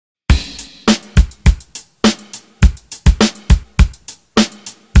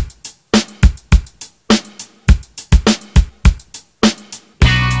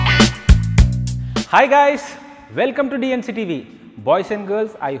Hi guys, welcome to DNC-TV. Boys and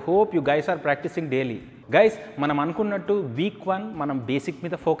girls, I hope you guys are practicing daily. Guys, మనం అనుకున్నట్టు week 1 మనం basic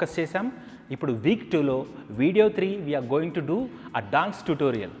మీద focus చేసాం. ఇప్పుడు week 2లో video 3 we are going to do a dance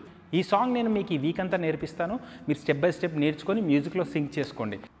tutorial. ఈ song నేను మీకు ఈ వీక్ అంతా నేర్పిస్తాను. మీరు స్టెప్ బై స్టెప్ నేర్చుకొని మ్యూజిక్లో సింక్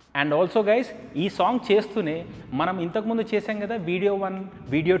చేసుకోండి. అండ్ ఆల్సో గైస్, ఈ సాంగ్ చేస్తూనే మనం ఇంతకుముందు చేసాం కదా video 1,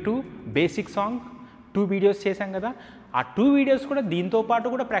 video 2 basic song 2 videos చేసాం కదా. ఆ 2 వీడియోస్ కూడా దీంతో పాటు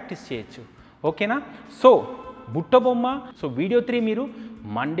కూడా ప్రాక్టీస్ చేయొచ్చు. ఓకేనా? సో బుట్టబొమ్మ, సో వీడియో 3 మీరు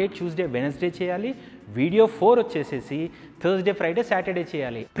మండే, ట్యూస్డే, వెనస్డే చేయాలి. వీడియో 4 వచ్చేసేసి థర్స్డే, ఫ్రైడే, సాటర్డే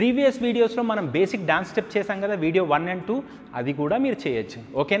చేయాలి. ప్రీవియస్ వీడియోస్లో మనం బేసిక్ డాన్స్ స్టెప్ చేసాం కదా వీడియో 1 and 2, అది కూడా మీరు చేయొచ్చు.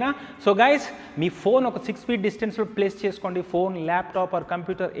 ఓకేనా? సో గైస్, మీ ఫోన్ ఒక 6 feet డిస్టెన్స్లో ప్లేస్ చేసుకోండి. ఫోన్, ల్యాప్టాప్ ఆర్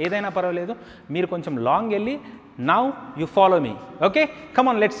కంప్యూటర్ ఏదైనా పర్వాలేదు. మీరు కొంచెం లాంగ్ వెళ్ళి now you follow me. Okay, come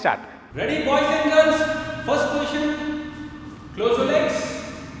on, let's start. Ready boys and girls? First position, close your legs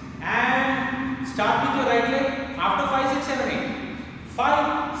and start with your right leg. After 5, 6, 7, 8. 5,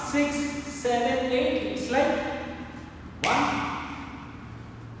 6, 7, 8. It's like 1,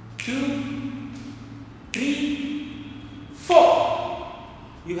 2, 3, 4.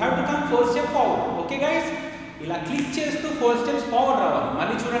 You have to come 4 steps forward. Okay guys? Ila click chestu 4 steps forward ravali.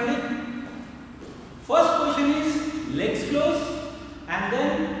 Malli chudandi. First position is legs close and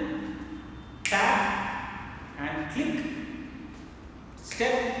then tap and click.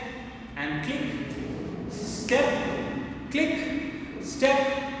 Step and click, step, click, step,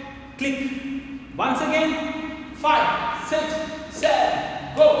 click. Once again, 5, 6, 7,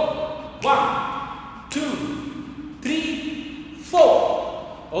 go. 1, 2, 3, 4.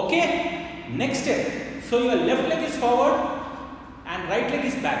 Okay? Next step. So your left leg is forward and right leg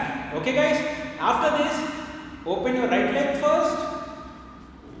is back. Okay guys? After this, open your right leg first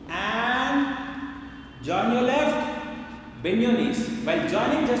and join your left. Bend your knees. While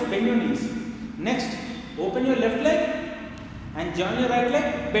joining, just bend your knees. Next, open your left leg and join your right leg,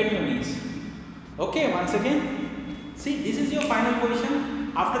 bend your knees. Okay, once again. See, this is your final position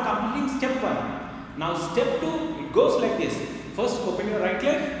after completing step 1. Now step 2, it goes like this. First, open your right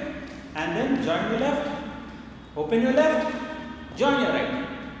leg and then join your left. Open your left, join your right.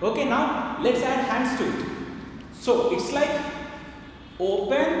 Okay, now let's add hands to it. So, it's like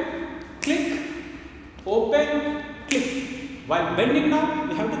open, click, open, click. While bending now,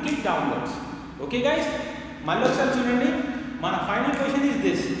 we have to click downwards. Okay guys? Malli okasari chudandi. Mana final position is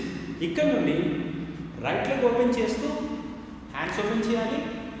this. Ikkada nundi right leg open chestu hands open cheyali.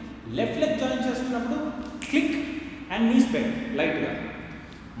 Left leg join chestunnappudu click and knees bend light ga.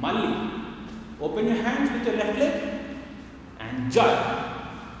 Malli open your hands with your left leg and join.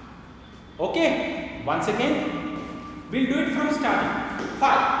 Okay? Once again, we'll do it from starting.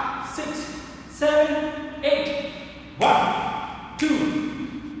 5, 6, 7, 8. 1, 2,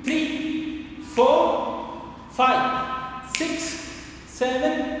 3, 4, 5, 6,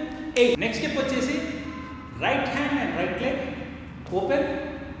 7, 8. Next step వచ్చేసి right hand and right leg open,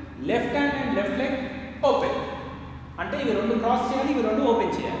 left hand and left leg open. అంటే ఇవి రెండు cross చేయాలి, ఇవి రెండు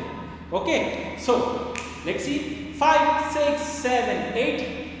open చేయాలి. Okay, so let's see. 5, 6, 7, 8.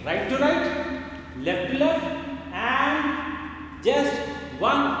 Right to right, left to left and just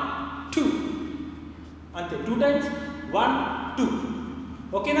 1, 2. ante 2 times, 1, 2.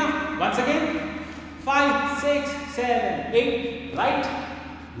 Okay now, once again, 5, 6, 7, 8, right,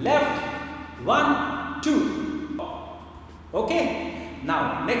 left, 1, 2. Okay, now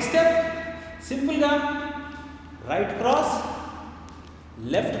next step, simple ga, right cross,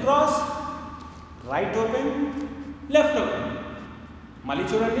 left cross, right open, left open. Malli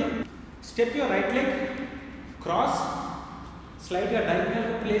chudandi. Step your right leg, cross, slightly diagonal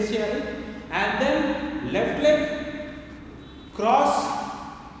place cheyali, and then left leg cross.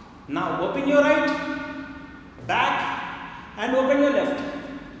 Now open your right, back and open your left.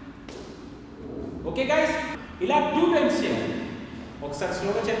 Okay guys, ila 2 times cheyali. Okasari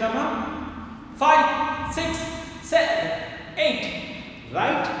slow ga cheddama. 5, 6, 7, 8.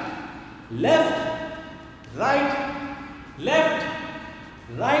 Right, left, right, left,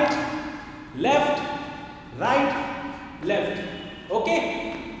 right, left, right, left. Okay,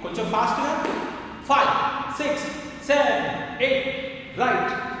 koncham fast ga. 5, 6, 7, 8. Right,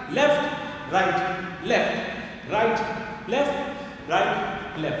 left, right, left, right, left, right,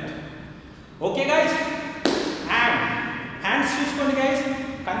 left. Okay guys? And hands చూసుకోండి guys.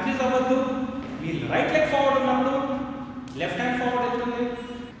 Confuse అవ్వద్దు. మీ right leg forward ఉన్నప్పుడు left hand forward అవుతుంది.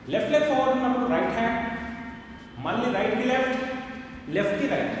 Left leg forward ఉన్నప్పుడు right hand. మళ్ళీ right కి left, left కి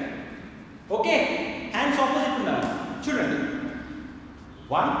right. Okay, hands opposite ఉండాలి. చూడండి.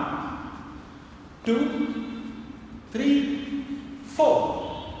 1, 2, 3, 4.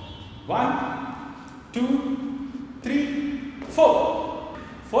 1, 2, 3, 4.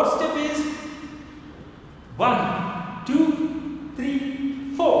 Fourth step is 1, 2,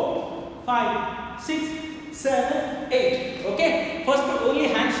 3, 4, 5, 6, 7, 8. Okay. First only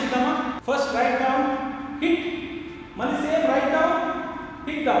hands chudama. First right down, hit. Mali same right down,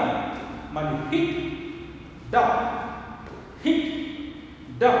 hit down. Mali hit, down, hit,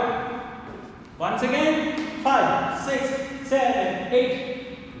 down. Once again 5, 6, 7, 8.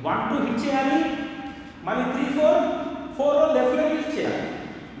 1, 2 hit cheyali. Mali 3, 4. 4 left leg lift cheyali.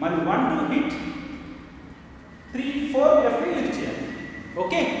 Mali 1, 2 hit. 3, 4 left leg lift cheyali.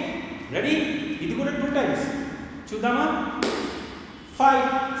 Okay. Ready? Idi kuda 2 times. Chudama.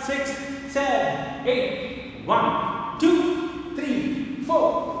 5, 6, 7, 8. 1, 2, 3, 4,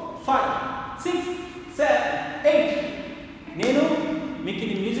 5, 6, 7, 8. నేను మీకు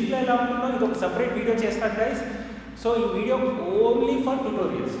ఇది మ్యూజిక్లో ఎలా ఉంటుందో ఇది ఒక separate video చేస్తాను guys. So ఈ వీడియో ఓన్లీ ఫర్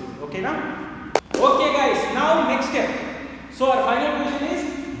ట్యుటోరియల్స్. ఓకేనా? Okay guys, now next step. So our final position is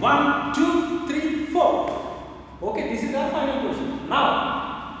 1, 2, 3, 4. Okay, this is our final position. Now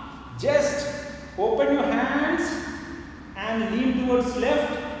just open your hands and lean towards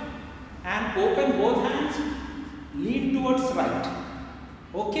left and open both hands, lean towards right.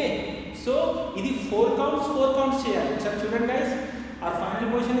 Okay, so idi 4 counts cheyali. Sir chudandi guys, our final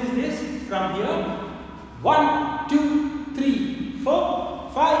position is this. From here 1, 2, 3, 4,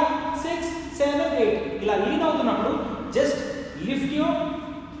 5, 6, 7, 8 ila lean avutunnappudu just lift your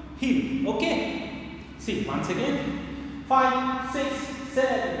heel. Okay, see once again 5, 6,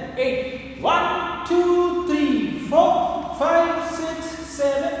 7, 8. 1, 2, 3, 4, 5, 6,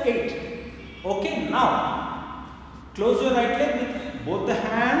 7, 8. Okay, now close your right leg with both the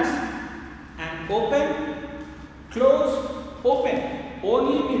hands and open, close, open.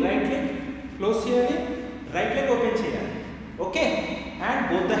 Only the right leg close cheyali, right leg open cheyali. Okay, and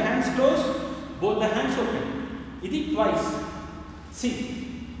both the hands close, both the hands open. Idi twice. See,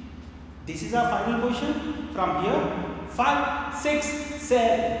 this is our final position. From here 5, 6,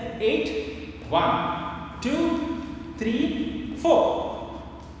 7, 8. 1, 2, 3, 4.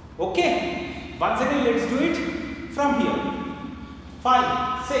 Okay, once again let's do it from here. 5,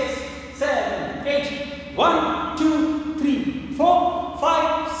 6, 7, 8. 1, 2, 3, 4,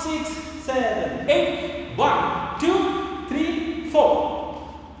 5, 6, 7, 8. 1, 2, 3, 4.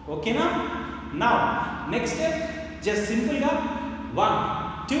 Okay now? Now next step, just simple ga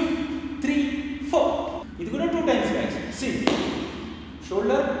 1, 2, 3, 4. It is 2 times guys. See,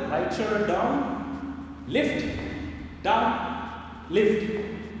 shoulder, right shoulder down, lift, down, lift,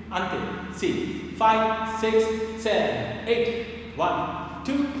 ante. See, 5, 6, 7, 8. 1,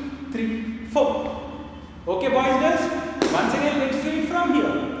 2, 3, 4. Okay boys, girls, once again let's do it from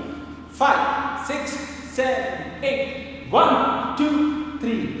here. 5, 6, 7, 8. 1, 2,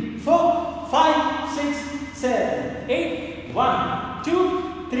 3, 4, 5, 6, 7, 8. 1, 2,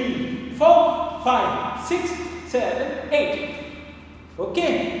 3, 4, 5, 6, 7, 8.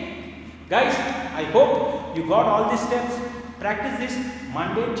 Okay guys, I hope you got all these steps. Practice this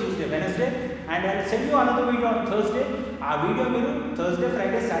Monday, Tuesday, Wednesday, and I will send you another video on Thursday. Our video మీరు Thursday,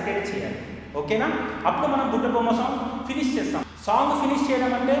 Friday, Saturday చేయాలి. ఓకేనా? అప్పుడు మనం బుట్టబొమ్మ song finish చేస్తాం. Song finish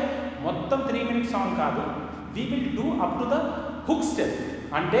చేయడం అంటే మొత్తం 3 minutes song కాదు. We will do up to the hook step.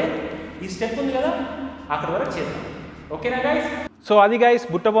 అంటే ఈ స్టెప్ ఉంది కదా, అక్కడ వరకు చేద్దాం. ఓకేనా గైస్? సో అది గైస్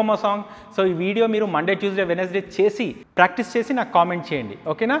బుట్టబొమ్మ సాంగ్. సో ఈ వీడియో మీరు మండే, ట్యూస్డే, వెనస్డే చేసి ప్రాక్టీస్ చేసి నాకు కామెంట్ చేయండి.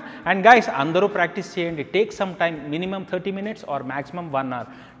 ఓకేనా? అండ్ గైస్ అందరూ ప్రాక్టీస్ చేయండి. Take some time, minimum 30 minutes or maximum 1 hour.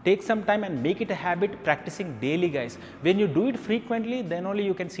 Take some time and make it a habit practicing daily guys. When you do it frequently, then only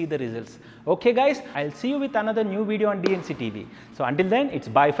you can see the results. Okay guys, I'll see you with another new video on DNC-TV. So until then,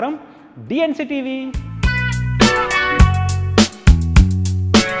 it's bye from DNC-TV.